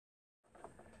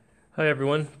Hi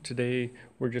everyone. Today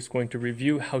we're just going to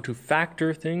review how to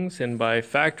factor things, and by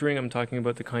factoring I'm talking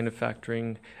about the kind of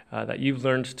factoring that you've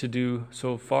learned to do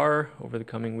so far. Over the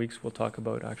coming weeks we'll talk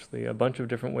about actually a bunch of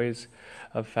different ways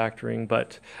of factoring,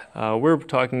 but we're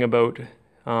talking about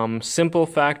simple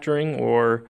factoring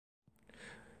or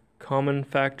common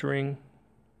factoring.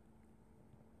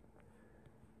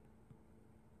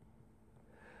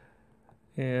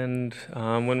 And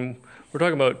when we're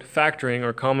talking about factoring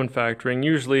or common factoring,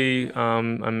 usually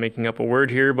I'm making up a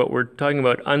word here, but we're talking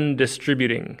about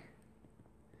undistributing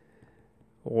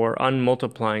or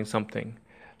unmultiplying something.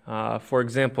 For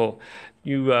example,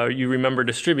 you remember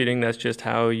distributing. That's just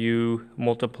how you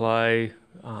multiply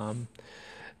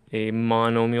a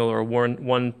monomial or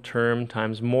one term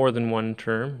times more than one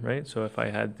term, right? So if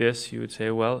I had this, you would say,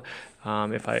 well,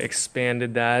 if I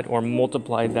expanded that or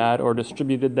multiplied that or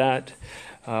distributed that,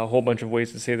 a whole bunch of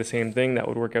ways to say the same thing, that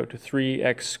would work out to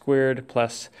 3x squared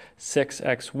plus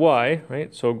 6xy,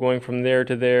 right? So going from there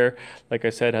to there, like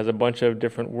I said, has a bunch of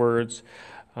different words,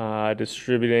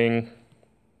 distributing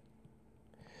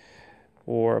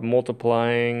or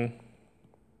multiplying,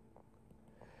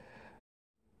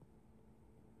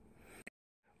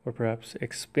 or perhaps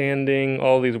expanding.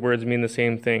 All these words mean the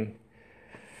same thing.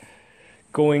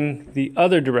 Going the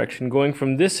other direction, going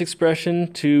from this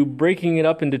expression to breaking it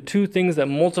up into two things that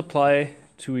multiply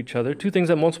to each other. Two things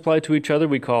that multiply to each other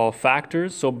we call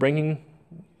factors. So breaking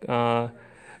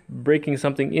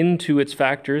something into its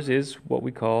factors is what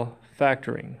we call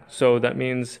factoring. So that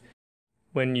means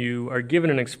when you are given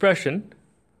an expression,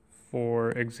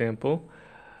 for example,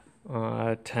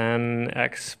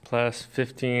 10x plus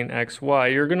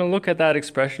 15xy, you're going to look at that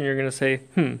expression, you're going to say,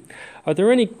 are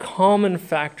there any common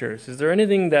factors? Is there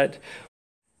anything that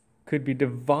could be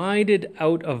divided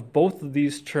out of both of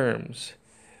these terms?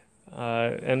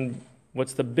 And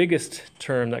what's the biggest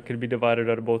term that could be divided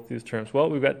out of both of these terms? Well,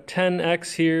 we've got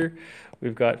 10x here,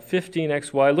 we've got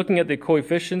 15xy. Looking at the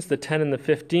coefficients, the 10 and the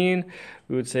 15,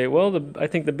 we would say, well, I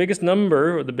think the biggest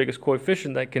number or the biggest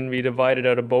coefficient that can be divided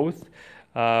out of both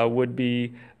would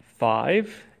be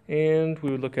 5, and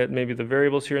we would look at maybe the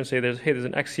variables here and say there's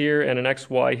an x here and an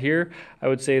xy here. I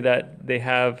would say that they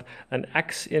have an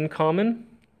x in common,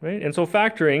 right? And so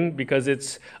factoring, because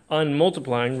it's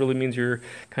unmultiplying, really means you're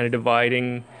kind of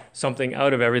dividing something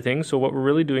out of everything. So what we're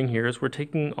really doing here is we're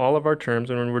taking all of our terms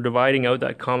and when we're dividing out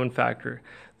that common factor.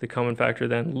 The common factor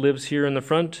then lives here in the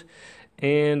front,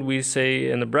 and we say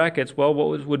in the brackets, well,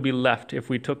 what would be left if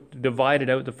we divided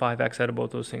out the 5x out of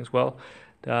both those things? Well,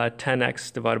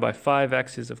 10x divided by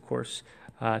 5x is, of course,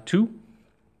 2.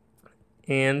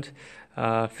 And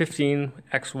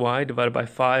 15xy divided by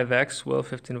 5x, well,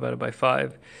 15 divided by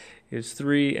 5 is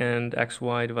 3, and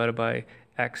xy divided by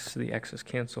x, the x's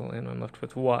cancel, and I'm left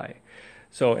with y.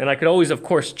 So, and I could always, of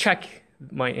course, check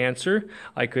my answer.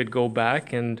 I could go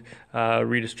back and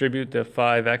redistribute the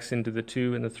 5x into the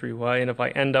 2 and the 3y, and if I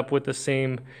end up with the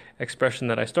same expression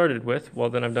that I started with,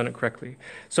 well, then I've done it correctly.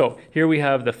 So here we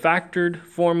have the factored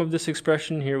form of this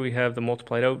expression. Here we have the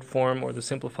multiplied out form or the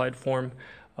simplified form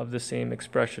of the same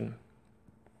expression.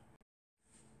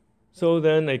 So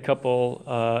then a couple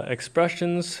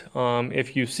expressions.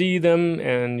 If you see them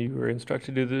and you were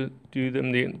instructed to do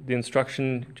them, the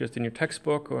instruction just in your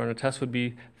textbook or on a test would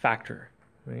be factor,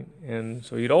 right? And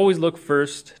so you'd always look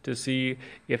first to see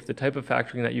if the type of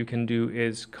factoring that you can do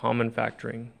is common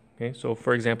factoring. Okay, so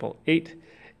for example,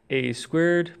 8a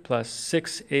squared plus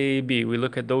 6ab. We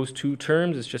look at those two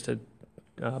terms. It's just a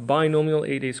binomial,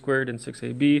 8a squared and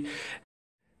 6ab.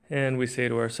 And we say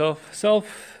to ourselves,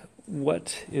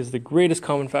 what is the greatest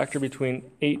common factor between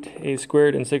 8a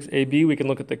squared and 6ab? We can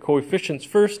look at the coefficients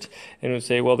first, and we'll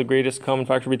say, well, the greatest common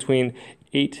factor between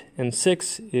 8 and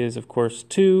 6 is, of course,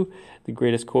 2. The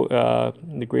greatest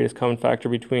common factor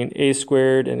between a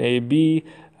squared and ab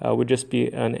would just be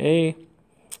an a.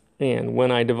 And when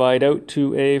I divide out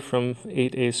 2a from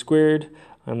 8a squared,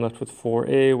 I'm left with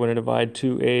 4a. When I divide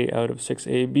 2a out of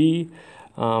 6ab,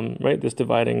 right, this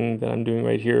dividing that I'm doing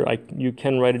right here, you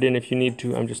can write it in if you need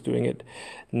to. I'm just doing it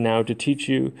now to teach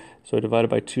you. So divided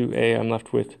by 2a, I'm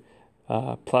left with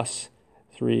plus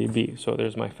 3b. So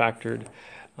there's my factored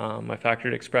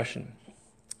expression.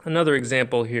 Another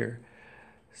example here,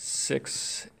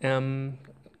 6m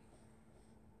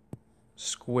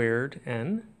squared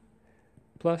n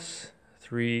plus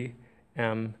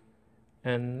 3mn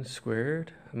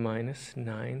squared minus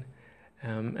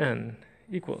 9mn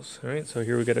equals. All right, so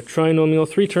here we got a trinomial,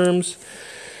 3 terms.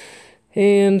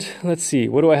 And let's see,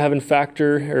 what do I have in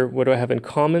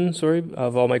common,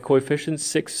 of all my coefficients?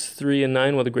 6, 3, and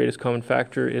 9. Well, the greatest common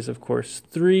factor is, of course,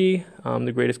 3.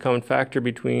 The greatest common factor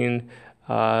between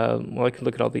Well, I can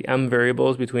look at all the m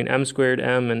variables. Between m squared,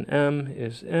 m, and m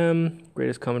is m.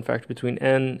 Greatest common factor between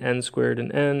n squared,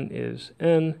 and n is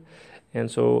n. And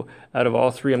so out of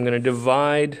all three, I'm going to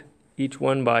divide each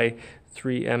one by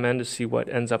 3mn to see what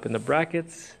ends up in the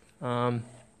brackets. And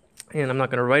I'm not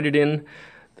going to write it in.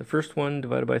 The first one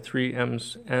divided by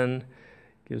 3mn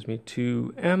gives me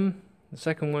 2m. The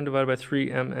second one divided by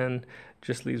 3mn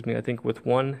just leaves me, I think, with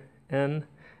 1n. And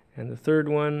the third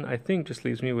one, I think, just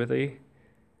leaves me with a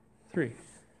 3.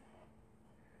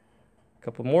 A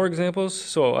couple more examples.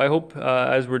 So I hope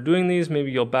as we're doing these,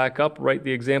 maybe you'll back up, write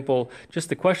the example, just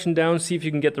the question down, see if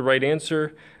you can get the right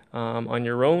answer on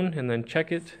your own, and then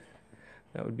check it.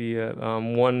 That would be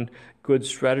one good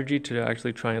strategy to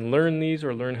actually try and learn these,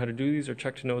 or learn how to do these, or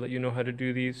check to know that you know how to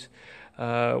do these.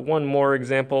 One more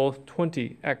example,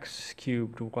 20x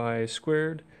cubed y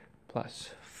squared plus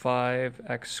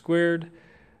 5x squared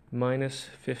minus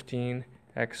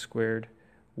 15x squared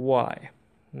y.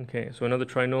 Okay, so another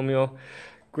trinomial.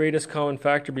 Greatest common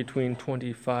factor between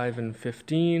 25 and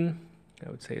 15, I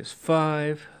would say, is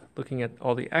 5. Looking at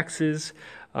all the x's,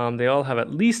 they all have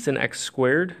at least an x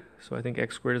squared. So I think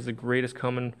x squared is the greatest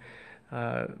common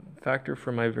factor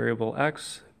for my variable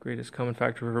x. Greatest common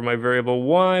factor for my variable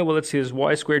y. Well, let's see, there's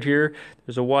y squared here.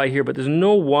 There's a y here, but there's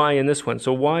no y in this one.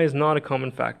 So y is not a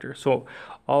common factor. So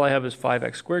all I have is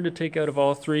 5x squared to take out of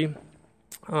all three.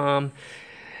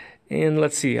 And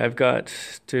let's see, I've got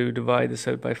to divide this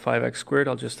out by 5x squared.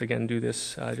 I'll just again do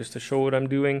this just to show what I'm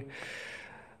doing.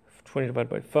 20 divided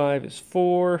by 5 is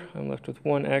 4. I'm left with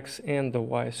 1x and the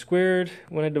y squared.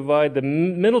 When I divide the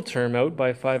middle term out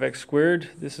by 5x squared,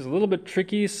 this is a little bit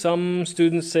tricky. Some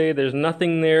students say there's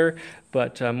nothing there,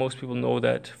 but most people know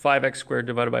that 5x squared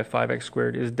divided by 5x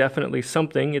squared is definitely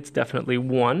something. It's definitely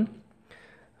 1.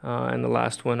 And the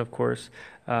last one, of course,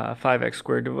 5x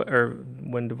squared,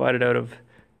 when divided out of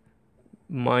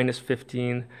minus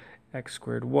 15x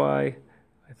squared y,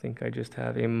 I think I just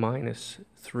have a minus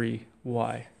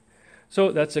 3y.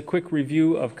 So that's a quick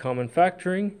review of common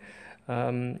factoring.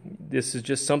 This is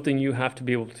just something you have to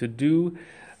be able to do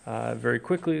very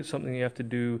quickly. It's something you have to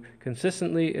do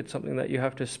consistently. It's something that you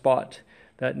have to spot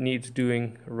that needs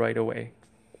doing right away.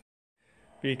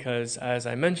 Because as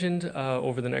I mentioned,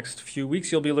 over the next few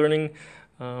weeks, you'll be learning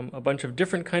a bunch of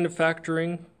different kind of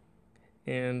factoring.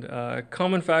 And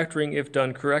common factoring, if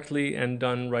done correctly and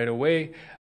done right away,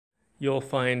 you'll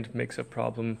find makes a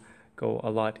problem go a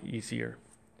lot easier.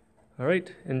 All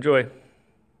right, enjoy.